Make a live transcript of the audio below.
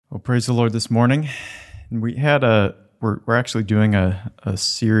Praise the Lord this morning. And we're actually doing a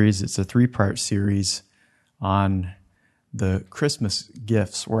series. It's a 3-part series on the Christmas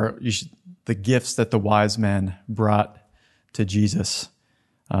gifts, the gifts that the wise men brought to Jesus,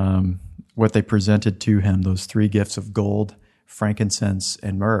 what they presented to him, those 3 gifts of gold, frankincense,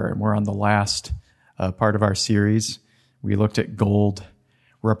 and myrrh. And we're on the last part of our series. We looked at gold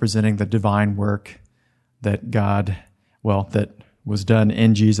representing the divine work that that was done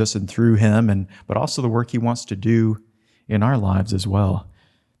in Jesus and through him, but also the work he wants to do in our lives as well.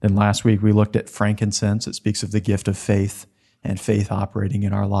 Then last week we looked at frankincense. It speaks of the gift of faith and faith operating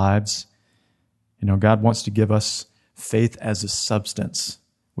in our lives. God wants to give us faith as a substance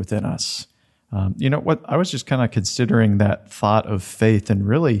within us. I was just kind of considering that thought of faith, and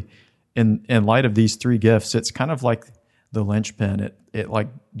really in light of these 3 gifts, it's kind of like the linchpin. It like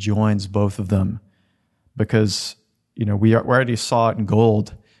joins both of them, because we already saw it in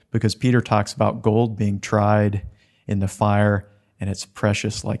gold, because Peter talks about gold being tried in the fire, and it's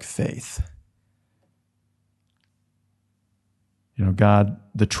precious like faith. God,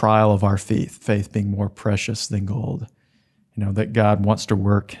 the trial of our faith being more precious than gold. That God wants to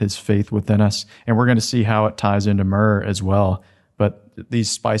work his faith within us. And we're going to see how it ties into myrrh as well. But these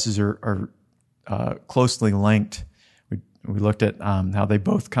spices are closely linked. We looked at how they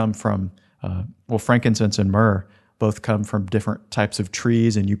both come from, frankincense and myrrh both come from different types of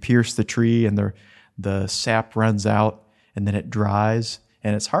trees, and you pierce the tree and the sap runs out, and then it dries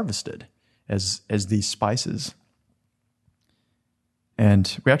and it's harvested as these spices.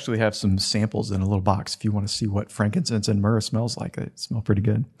 And we actually have some samples in a little box if you want to see what frankincense and myrrh smells like. They smell pretty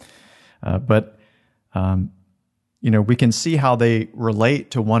good. We can see how they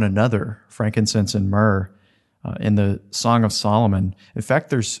relate to one another, frankincense and myrrh, in the Song of Solomon. In fact,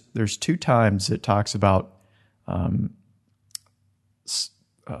 there's 2 times it talks about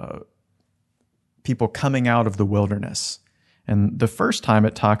people coming out of the wilderness. And the first time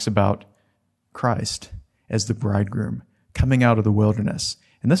it talks about Christ as the bridegroom coming out of the wilderness.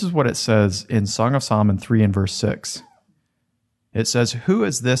 And this is what it says in Song of Solomon 3 and verse 6. It says, "Who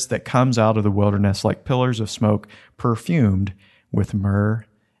is this that comes out of the wilderness like pillars of smoke, perfumed with myrrh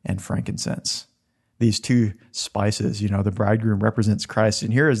and frankincense?" These 2 spices, the bridegroom represents Christ.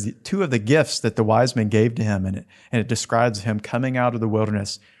 And here is 2 of the gifts that the wise men gave to him. And it describes him coming out of the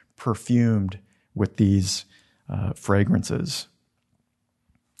wilderness perfumed with these fragrances.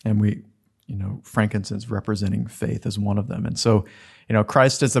 And frankincense representing faith is one of them. And so,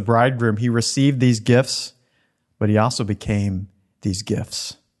 Christ as the bridegroom, he received these gifts, but he also became these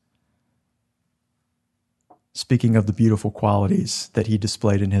gifts. Speaking of the beautiful qualities that he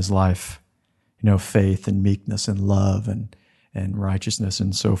displayed in his life, faith and meekness and love and righteousness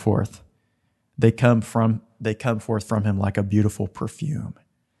and so forth. They come forth from him like a beautiful perfume.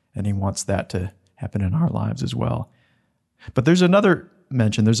 And he wants that to happen in our lives as well. But there's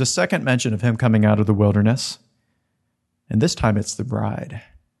a second mention of him coming out of the wilderness. And this time it's the bride.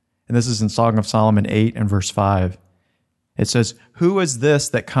 And this is in Song of Solomon 8 and verse 5. It says, "Who is this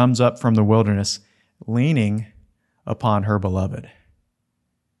that comes up from the wilderness, leaning upon her beloved?"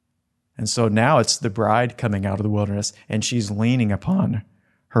 And so now it's the bride coming out of the wilderness, and she's leaning upon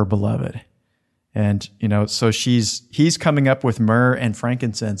her beloved. And, so he's coming up with myrrh and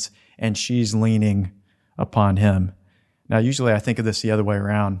frankincense, and she's leaning upon him. Now, usually I think of this the other way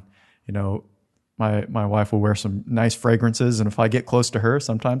around. My wife will wear some nice fragrances, and if I get close to her,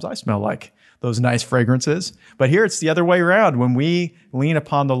 sometimes I smell like those nice fragrances. But here it's the other way around. When we lean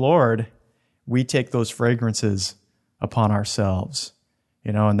upon the Lord, we take those fragrances upon ourselves.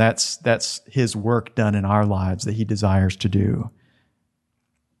 And that's his work done in our lives that he desires to do.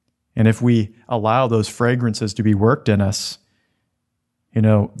 And if we allow those fragrances to be worked in us,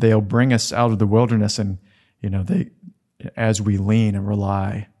 they'll bring us out of the wilderness, and, as we lean and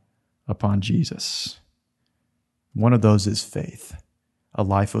rely upon Jesus. One of those is faith, a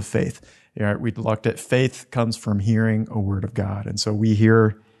life of faith. We looked at faith comes from hearing a word of God. And so we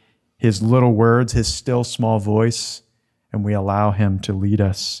hear his little words, his still small voice, and we allow him to lead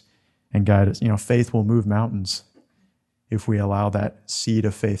us and guide us. Faith will move mountains if we allow that seed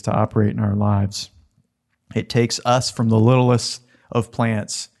of faith to operate in our lives. It takes us from the littlest of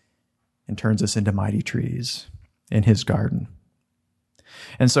plants and turns us into mighty trees in his garden.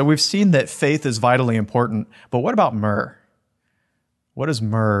 And so we've seen that faith is vitally important, but what about myrrh? What does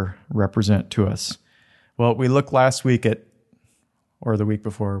myrrh represent to us? Well, we looked last week or the week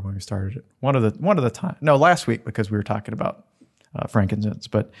before when we started it. Last week, because we were talking about frankincense.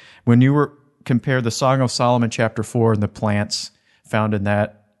 But when you compare the Song of Solomon chapter 4 and the plants found in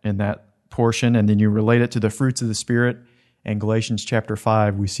that portion, and then you relate it to the fruits of the Spirit In Galatians chapter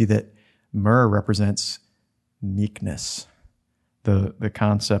 5, we see that myrrh represents meekness, the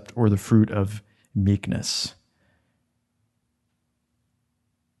concept or the fruit of meekness.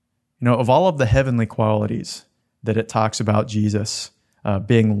 Of all of the heavenly qualities that it talks about Jesus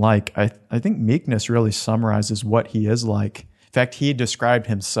being like, I think meekness really summarizes what he is like. In fact, he described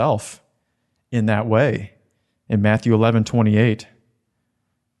himself in that way. In Matthew 11:28,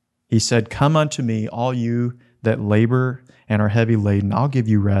 he said, "Come unto me, all you that labor and are heavy laden, I'll give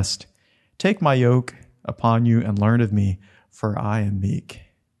you rest. Take my yoke upon you and learn of me, for I am meek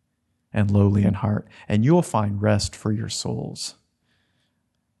and lowly in heart, and you will find rest for your souls."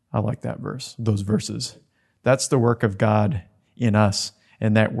 I like that verse, those verses. That's the work of God in us,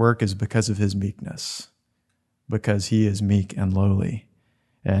 and that work is because of his meekness, because he is meek and lowly.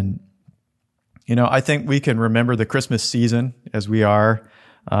 And, I think we can remember the Christmas season as we are.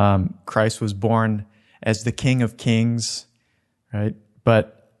 Christ was born as the King of Kings, right?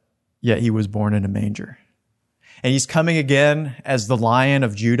 But yet he was born in a manger. And he's coming again as the Lion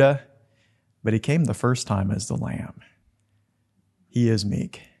of Judah, but he came the first time as the Lamb. He is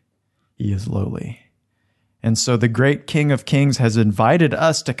meek. He is lowly. And so the great King of Kings has invited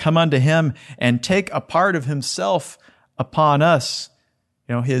us to come unto him and take a part of himself upon us,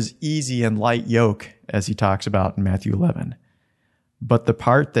 his easy and light yoke, as he talks about in Matthew 11. But the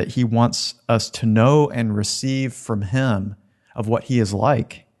part that he wants us to know and receive from him of what he is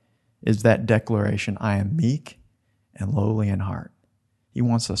like is that declaration, I am meek and lowly in heart. He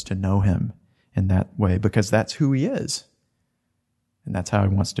wants us to know him in that way because that's who he is. And that's how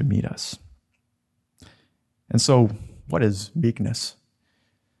he wants to meet us. And so, what is meekness?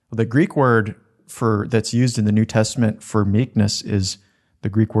 Well, the Greek word that's used in the New Testament for meekness is the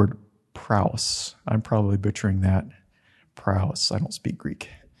Greek word praus. I'm probably butchering that. Praus. I don't speak Greek.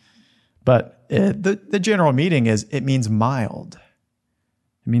 But the general meaning is it means mild.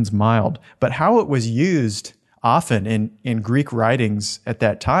 It means mild. But how it was used often in Greek writings at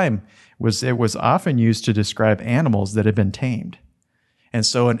that time was it was often used to describe animals that had been tamed. And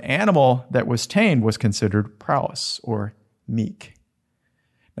so an animal that was tamed was considered praus or meek.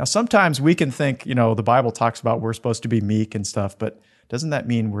 Now, sometimes we can think, the Bible talks about we're supposed to be meek and stuff, but doesn't that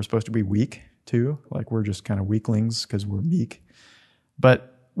mean we're supposed to be weak too? Like we're just kind of weaklings because we're meek.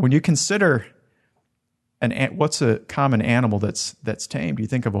 But when you consider what's a common animal that's tamed, you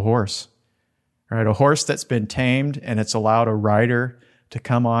think of a horse, right? A horse that's been tamed and it's allowed a rider to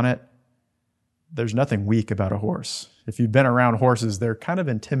come on it. There's nothing weak about a horse. If you've been around horses, they're kind of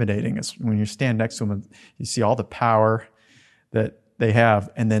intimidating. It's when you stand next to them, you see all the power that they have,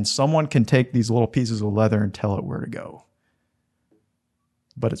 and then someone can take these little pieces of leather and tell it where to go.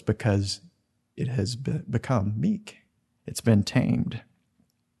 But it's because it has become meek. It's been tamed.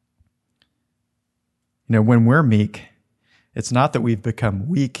 When we're meek, it's not that we've become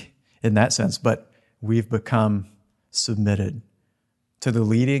weak in that sense, but we've become submitted to the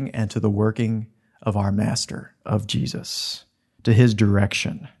leading and to the working of our Master, of Jesus, to his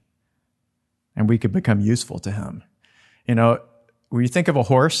direction. And we could become useful to him. When you think of a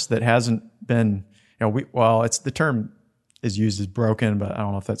horse that hasn't been, it's the term is used as broken, but I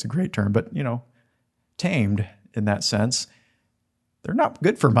don't know if that's a great term, but, tamed in that sense, they're not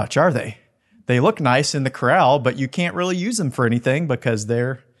good for much, are they? They look nice in the corral, but you can't really use them for anything because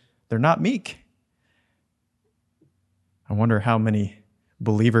they're not meek. I wonder how many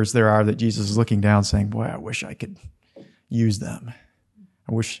believers there are that Jesus is looking down saying, boy, I wish I could use them.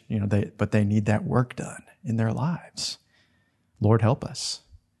 I wish, but they need that work done in their lives. Lord, help us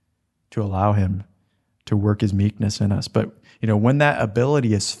to allow him to work his meekness in us. But, when that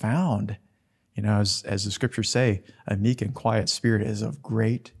ability is found, as the scriptures say, a meek and quiet spirit is of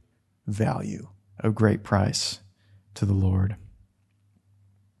great value, of great price to the Lord.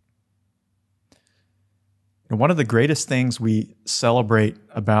 And one of the greatest things we celebrate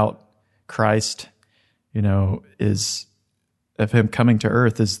about Christ, is of him coming to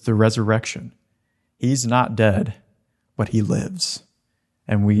earth is the resurrection. He's not dead, but he lives.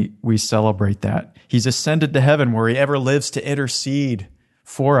 And we celebrate that. He's ascended to heaven where he ever lives to intercede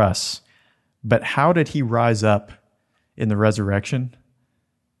for us. But how did he rise up in the resurrection?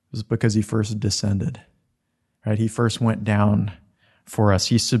 It was because he first descended, right? He first went down for us.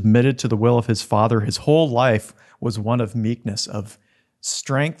 He submitted to the will of his Father. His whole life was one of meekness, of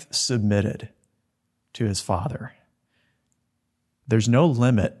strength submitted to his Father. There's no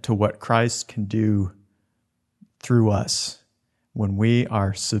limit to what Christ can do through us when we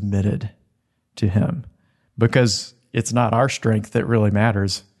are submitted to him, because it's not our strength that really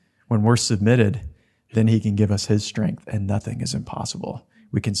matters. When we're submitted, then he can give us his strength, and nothing is impossible.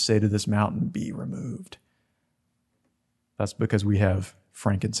 We can say to this mountain, be removed. That's because we have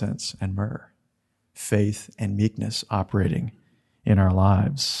frankincense and myrrh, faith and meekness operating in our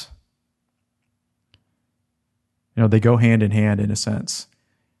lives. They go hand in hand in a sense.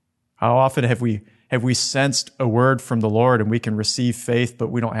 How often have we sensed a word from the Lord and we can receive faith,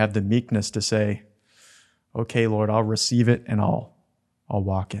 but we don't have the meekness to say, okay, Lord, I'll receive it and I'll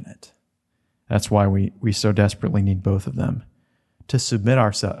walk in it. That's why we so desperately need both of them to submit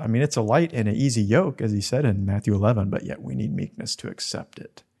ourselves. I mean, it's a light and an easy yoke, as he said in Matthew 11, but yet we need meekness to accept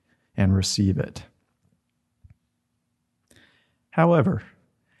it and receive it. However,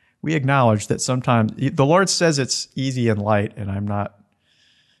 we acknowledge that sometimes the Lord says it's easy and light, and I'm not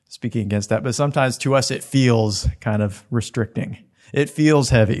speaking against that, but sometimes to us it feels kind of restricting. It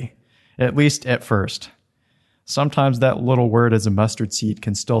feels heavy, at least at first. Sometimes that little word as a mustard seed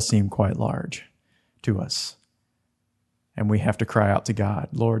can still seem quite large to us. And we have to cry out to God,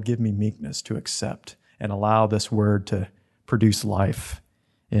 Lord, give me meekness to accept and allow this word to produce life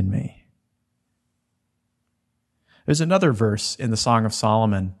in me. There's another verse in the Song of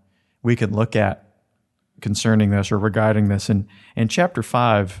Solomon we can look at concerning this or regarding this. In chapter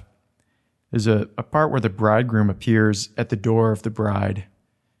 5, there's a part where the bridegroom appears at the door of the bride.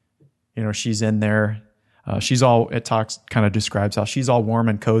 She's in there. Kind of describes how she's all warm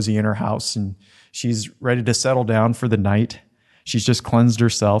and cozy in her house and she's ready to settle down for the night. She's just cleansed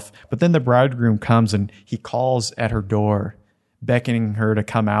herself. But then the bridegroom comes and he calls at her door, beckoning her to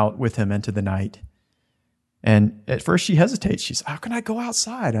come out with him into the night. And at first she hesitates. She's, how can I go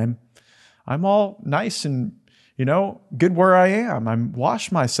outside? I'm all nice and, good where I am. I'm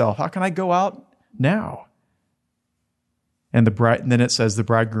washed myself. How can I go out now? And then it says the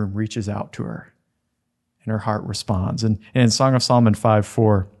bridegroom reaches out to her and her heart responds. And in Song of Solomon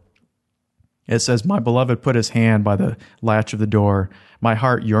 5:4, it says, my beloved put his hand by the latch of the door. My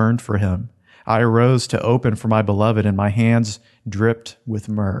heart yearned for him. I arose to open for my beloved, and my hands dripped with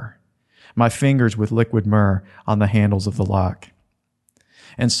myrrh, my fingers with liquid myrrh on the handles of the lock.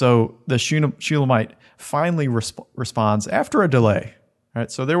 And so the Shulamite finally responds after a delay.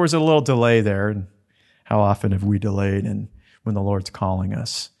 Right? So there was a little delay there. And how often have we delayed when the Lord's calling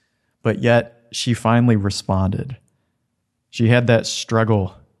us? But yet she finally responded. She had that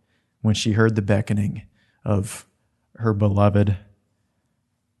struggle when she heard the beckoning of her beloved.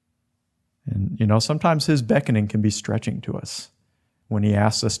 And, sometimes his beckoning can be stretching to us when he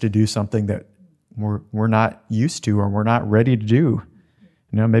asks us to do something that we're not used to or we're not ready to do.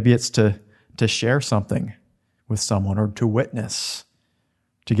 Maybe it's to share something with someone or to witness,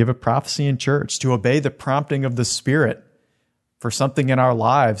 to give a prophecy in church, to obey the prompting of the Spirit for something in our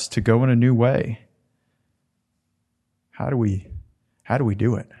lives to go in a new way. How do we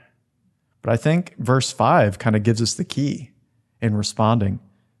do it? But I think verse 5 kind of gives us the key in responding.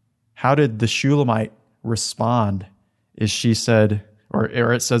 How did the Shulamite respond? Is she said, or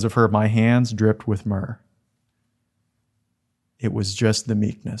it says of her, my hands dripped with myrrh. It was just the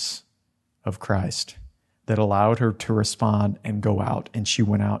meekness of Christ that allowed her to respond and go out, and she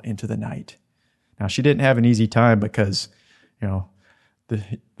went out into the night. Now, she didn't have an easy time because,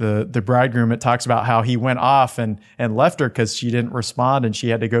 the bridegroom, it talks about how he went off and left her because she didn't respond, and she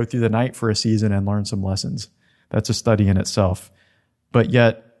had to go through the night for a season and learn some lessons. That's a study in itself. But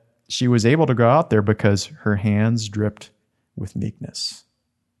yet, she was able to go out there because her hands dripped with meekness,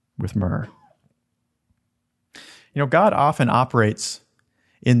 with myrrh. God often operates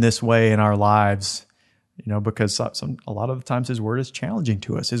in this way in our lives, because a lot of the times his word is challenging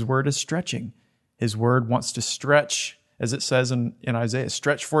to us. His word is stretching. His word wants to stretch, as it says in Isaiah,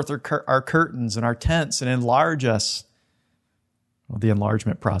 stretch forth our curtains and our tents and enlarge us. Well, the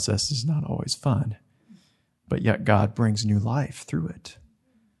enlargement process is not always fun, but yet God brings new life through it.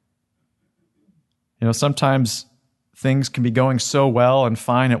 Sometimes things can be going so well and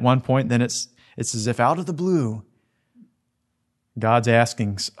fine at one point, then it's as if out of the blue, God's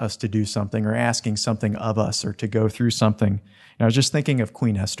asking us to do something or asking something of us or to go through something. And I was just thinking of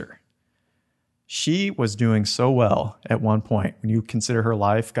Queen Esther. She was doing so well at one point. When you consider her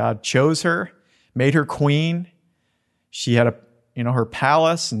life, God chose her, made her queen. She had her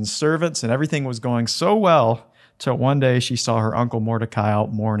palace and servants and everything was going so well till one day she saw her uncle Mordecai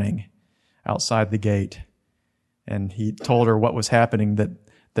out mourning outside the gate. And he told her what was happening,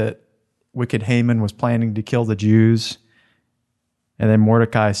 that wicked Haman was planning to kill the Jews. And then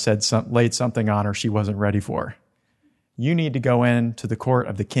Mordecai laid something on her she wasn't ready for. You need to go into the court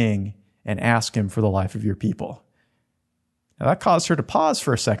of the king and ask him for the life of your people. Now that caused her to pause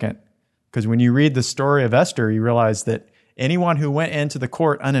for a second, because when you read the story of Esther, you realize that anyone who went into the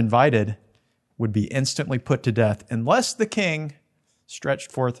court uninvited would be instantly put to death unless the king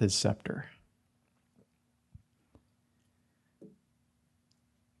stretched forth his scepter.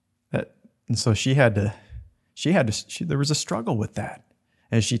 And so there was a struggle with that.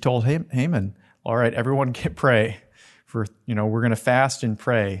 And she told Haman, all right, everyone pray for, we're going to fast and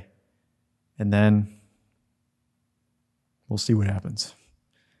pray. And then we'll see what happens.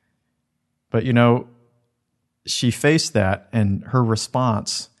 But, she faced that, and her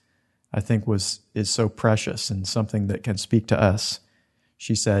response, I think, is so precious and something that can speak to us.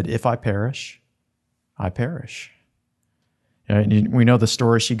 She said, if I perish, I perish. And we know the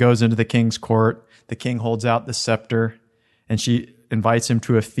story. She goes into the king's court. The king holds out the scepter, and she invites him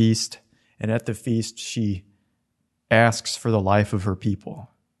to a feast. And at the feast, she asks for the life of her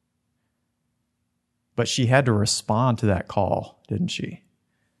people. But she had to respond to that call, didn't she?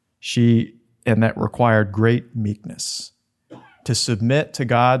 And that required great meekness to submit to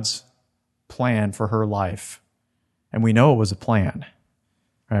God's plan for her life. And we know it was a plan.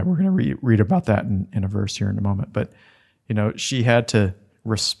 All right, we're going to read about that in a verse here in a moment. But, she had to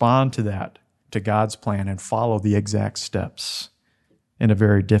respond to that, to God's plan, and follow the exact steps in a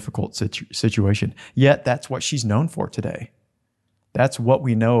very difficult situation. Yet that's what she's known for today. That's what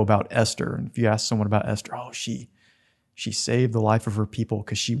we know about Esther. And if you ask someone about Esther, she saved the life of her people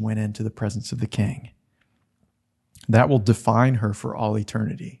because she went into the presence of the king. That will define her for all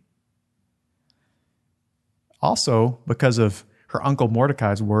eternity. Also, because of her uncle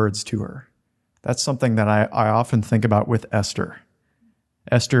Mordecai's words to her. That's something that I often think about with Esther.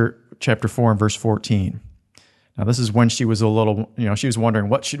 Esther chapter 4 and verse 14. Now, this is when she was she was wondering,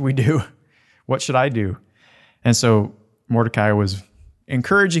 what should we do? What should I do? And so Mordecai was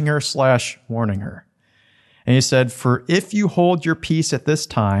encouraging her / warning her. And he said, for if you hold your peace at this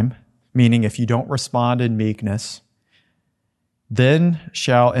time, meaning if you don't respond in meekness, then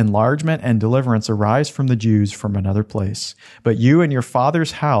shall enlargement and deliverance arise from the Jews from another place. But you and your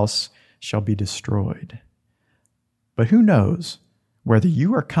father's house shall be destroyed. But who knows whether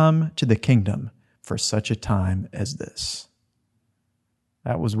you are come to the kingdom for such a time as this?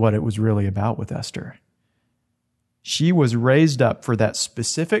 That was what it was really about with Esther. She was raised up for that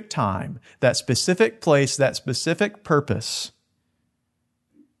specific time, that specific place, that specific purpose,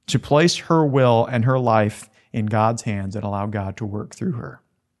 to place her will and her life in God's hands and allow God to work through her.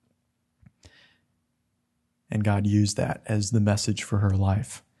 And God used that as the message for her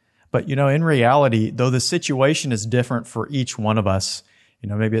life. But, in reality, though the situation is different for each one of us,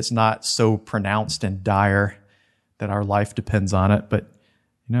 maybe it's not so pronounced and dire that our life depends on it, but,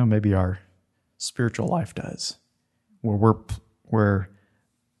 maybe our spiritual life does. Where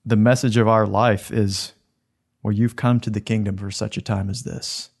the message of our life is, well, you've come to the kingdom for such a time as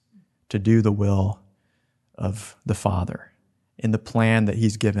this, to do the will of the Father in the plan that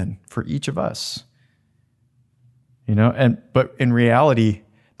He's given for each of us. But in reality,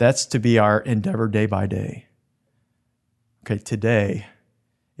 that's to be our endeavor day by day. Okay, today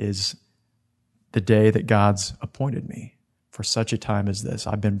is the day that God's appointed me for such a time as this.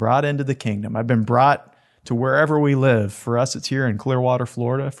 I've been brought into the kingdom. I've been brought to wherever we live. For us, it's here in Clearwater,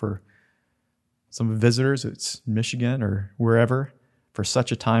 Florida. For some visitors, it's Michigan or wherever, for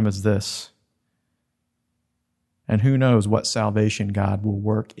such a time as this. And who knows what salvation God will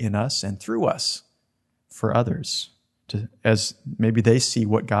work in us and through us for others, as maybe they see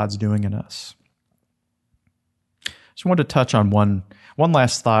what God's doing in us. Just wanted to touch on one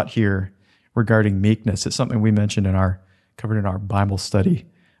last thought here regarding meekness. It's something we mentioned covered in our Bible study.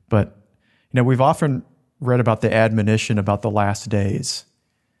 But, we've often read about the admonition about the last days.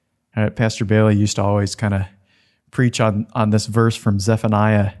 Pastor Bailey used to always kind of preach on this verse from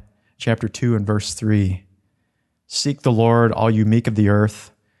Zephaniah chapter 2 and verse 3. Seek the Lord, all you meek of the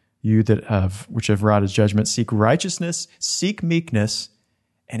earth, you which have wrought his judgment. Seek righteousness, seek meekness,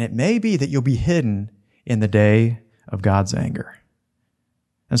 and it may be that you'll be hidden in the day of God's anger.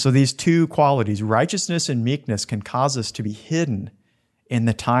 And so these two qualities, righteousness and meekness, can cause us to be hidden in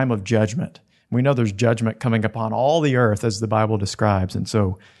the time of judgment. We know there's judgment coming upon all the earth, as the Bible describes. And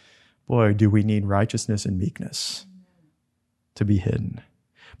so, boy, do we need righteousness and meekness to be hidden.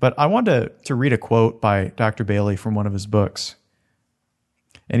 But I wanted to read a quote by Dr. Bailey from one of his books.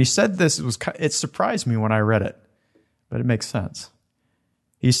 And he said this, it surprised me when I read it, but it makes sense.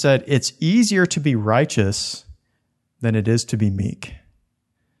 He said, it's easier to be righteous than it is to be meek.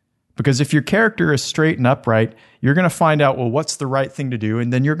 Because if your character is straight and upright, you're going to find out, well, what's the right thing to do?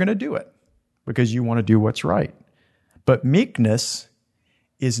 And then you're going to do it because you want to do what's right. But meekness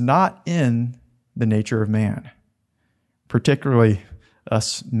is not in the nature of man, particularly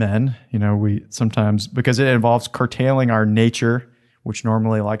us men. We sometimes, because it involves curtailing our nature, which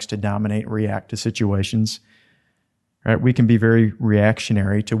normally likes to dominate and react to situations, right? We can be very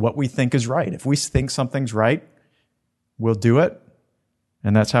reactionary to what we think is right. If we think something's right, we'll do it.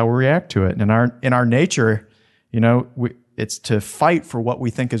 And that's how we react to it. And in our nature, it's to fight for what we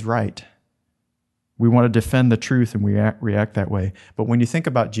think is right. We want to defend the truth, and we react that way. But when you think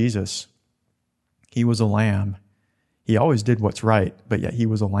about Jesus, he was a lamb. He always did what's right, but yet he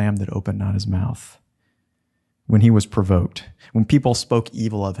was a lamb that opened not his mouth. When he was provoked, when people spoke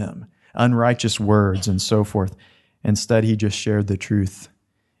evil of him, unrighteous words and so forth, instead he just shared the truth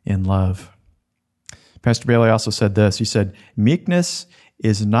in love. Pastor Bailey also said this. He said, meekness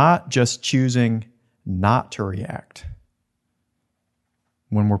is not just choosing not to react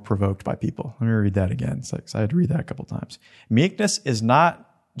when we're provoked by people. Let me read that again. I had to read that a couple times. Meekness is not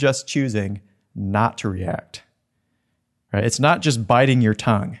just choosing not to react. Right? It's not just biting your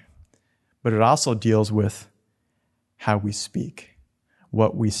tongue, but it also deals with how we speak,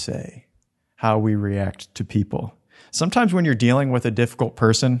 what we say, how we react to people. Sometimes when you're dealing with a difficult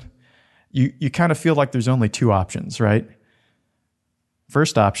person, you kind of feel like there's only two options, right?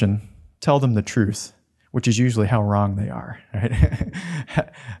 First option, tell them the truth, which is usually how wrong they are, right?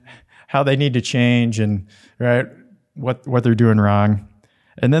 How they need to change and right what they're doing wrong.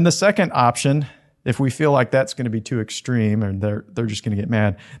 And then the second option, if we feel like that's going to be too extreme and they're just going to get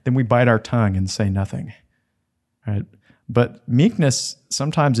mad, then we bite our tongue and say nothing, right? But meekness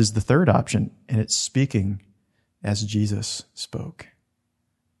sometimes is the third option, and it's speaking as Jesus spoke.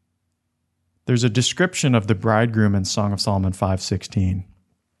 There's a description of the bridegroom in Song of Solomon 5:16.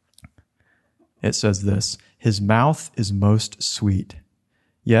 It says this, his mouth is most sweet.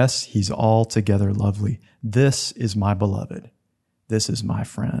 Yes, he's altogether lovely. This is my beloved. This is my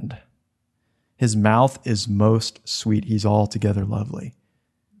friend. His mouth is most sweet. He's altogether lovely.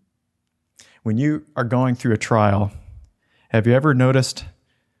 When you are going through a trial, have you ever noticed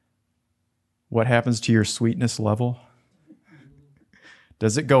what happens to your sweetness level?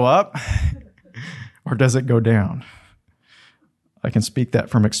 Does it go up or does it go down? I can speak that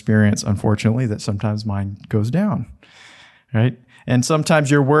from experience, unfortunately, that sometimes mine goes down, right? And sometimes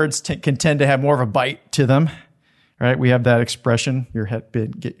your words can tend to have more of a bite to them, right? We have that expression, your head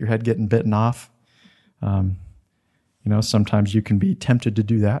getting bitten off. Sometimes you can be tempted to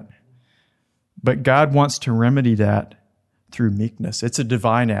do that. But God wants to remedy that through meekness. It's a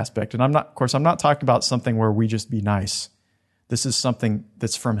divine aspect. And I'm not talking about something where we just be nice. This is something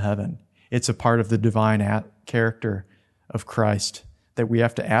that's from heaven. It's a part of the divine character of Christ that we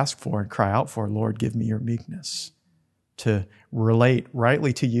have to ask for and cry out for. Lord, give me your meekness to relate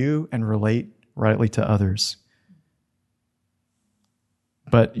rightly to you and relate rightly to others.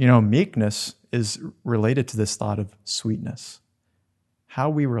 But, meekness is related to this thought of sweetness, how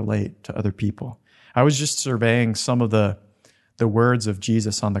we relate to other people. I was just surveying some of the words of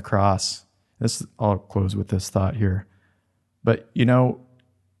Jesus on the cross. I'll close with this thought here. But,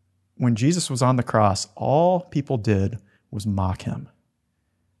 when Jesus was on the cross, all people did was mock him.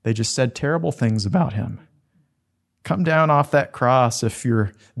 They just said terrible things about him. Come down off that cross if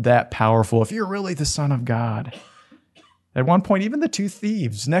you're that powerful, if you're really the Son of God. At one point, even the two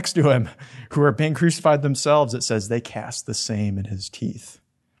thieves next to him who are being crucified themselves, it says they cast the same in his teeth.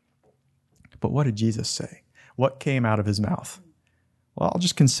 But what did Jesus say? What came out of his mouth? Well, I'll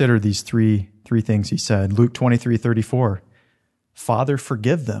just consider these three things he said. Luke 23:34, Father,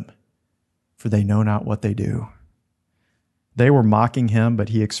 forgive them, for they know not what they do. They were mocking him, but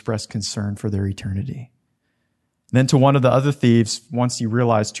he expressed concern for their eternity. Then to one of the other thieves, once he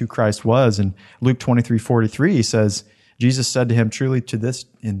realized who Christ was, in Luke 23:43, he says, Jesus said to him, truly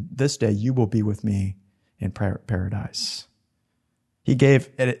in this day you will be with me in paradise. He gave,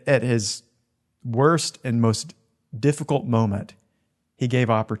 at his worst and most difficult moment, he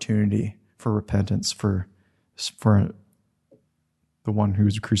gave opportunity for repentance for the one who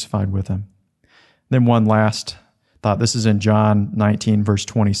was crucified with him. Then one last thought. This is in John 19, verse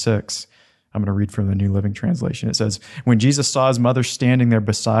 26. I'm going to read from the New Living Translation. It says, when Jesus saw his mother standing there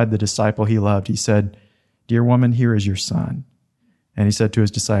beside the disciple he loved, he said, dear woman, here is your son. And he said to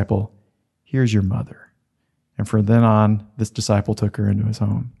his disciple, here's your mother. And from then on, this disciple took her into his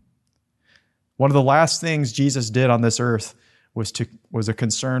home. One of the last things Jesus did on this earth was a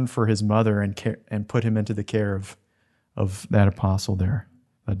concern for his mother and put him into the care of that apostle there,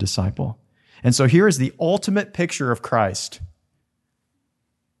 a disciple. And so here is the ultimate picture of Christ.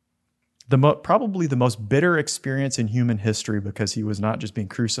 Probably the most bitter experience in human history, because he was not just being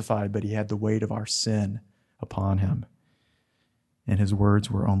crucified, but he had the weight of our sin upon him. And his words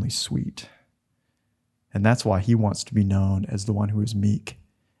were only sweet. And that's why he wants to be known as the one who is meek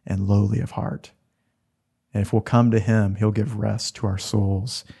and lowly of heart. And if we'll come to him, he'll give rest to our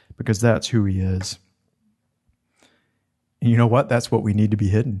souls, because that's who he is. And you know what? That's what we need to be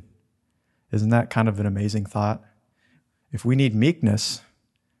hidden. Isn't that kind of an amazing thought? If we need meekness,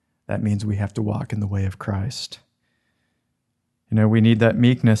 that means we have to walk in the way of Christ. We need that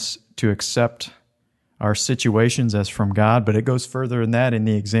meekness to accept our situations as from God, but it goes further than that in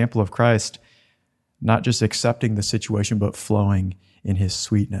the example of Christ, not just accepting the situation, but flowing in his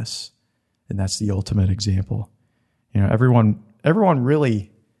sweetness. And that's the ultimate example. Everyone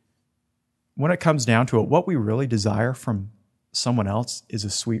really, when it comes down to it, what we really desire from someone else is a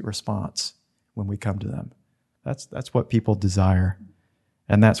sweet response when we come to them. That's what people desire.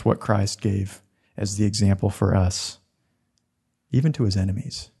 And that's what Christ gave as the example for us, even to his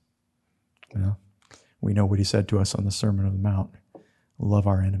enemies. We know what he said to us on the Sermon on the Mount: love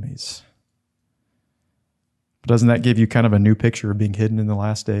our enemies. Doesn't that give you kind of a new picture of being hidden in the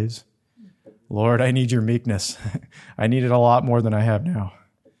last days? Lord, I need your meekness. I need it a lot more than I have now,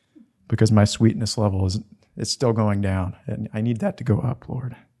 because my sweetness level it's still going down, and I need that to go up,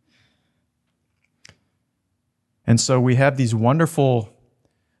 Lord. And so we have these wonderful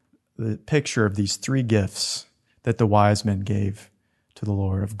picture of these three gifts that the wise men gave to the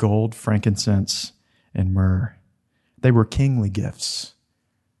Lord, of gold, frankincense, and myrrh. They were kingly gifts.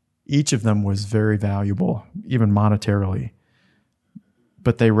 Each of them was very valuable, even monetarily.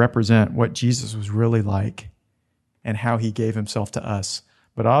 But they represent what Jesus was really like and how he gave himself to us.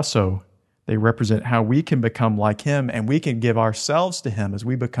 But also, they represent how we can become like him, and we can give ourselves to him as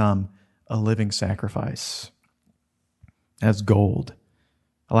we become a living sacrifice. As gold,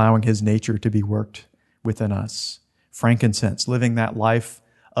 allowing his nature to be worked within us. Frankincense, living that life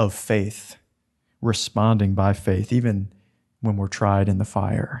of faith, responding by faith, even when we're tried in the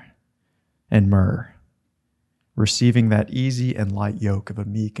fire. And myrrh, receiving that easy and light yoke of a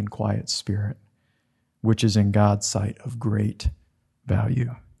meek and quiet spirit, which is in God's sight of great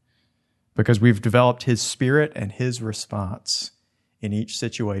value. Because we've developed his spirit and his response in each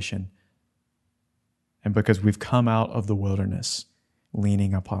situation, and because we've come out of the wilderness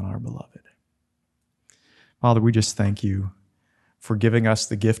leaning upon our beloved. Father, we just thank you for giving us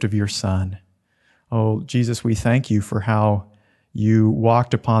the gift of your Son. Oh, Jesus, we thank you for how you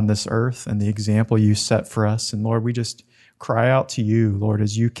walked upon this earth and the example you set for us. And Lord, we just cry out to you, Lord,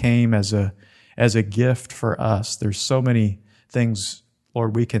 as you came as a gift for us. There's so many things,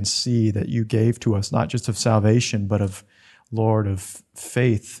 Lord, we can see that you gave to us, not just of salvation, but of, Lord, of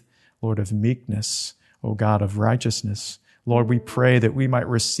faith, Lord, of meekness, O God, of righteousness. Lord, we pray that we might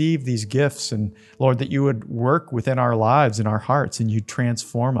receive these gifts, and Lord, that you would work within our lives and our hearts, and you'd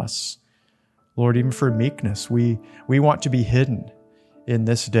transform us. Lord, even for meekness, we want to be hidden in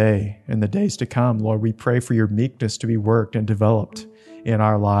this day, in the days to come. Lord, we pray for your meekness to be worked and developed in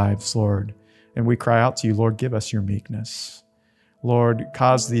our lives, Lord. And we cry out to you, Lord, give us your meekness. Lord,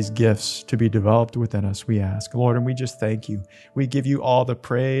 cause these gifts to be developed within us, we ask. Lord, and we just thank you. We give you all the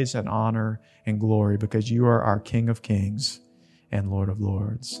praise and honor and glory because you are our King of Kings and Lord of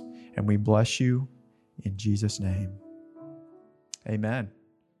Lords. And we bless you in Jesus' name. Amen.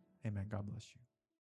 Amen. God bless you.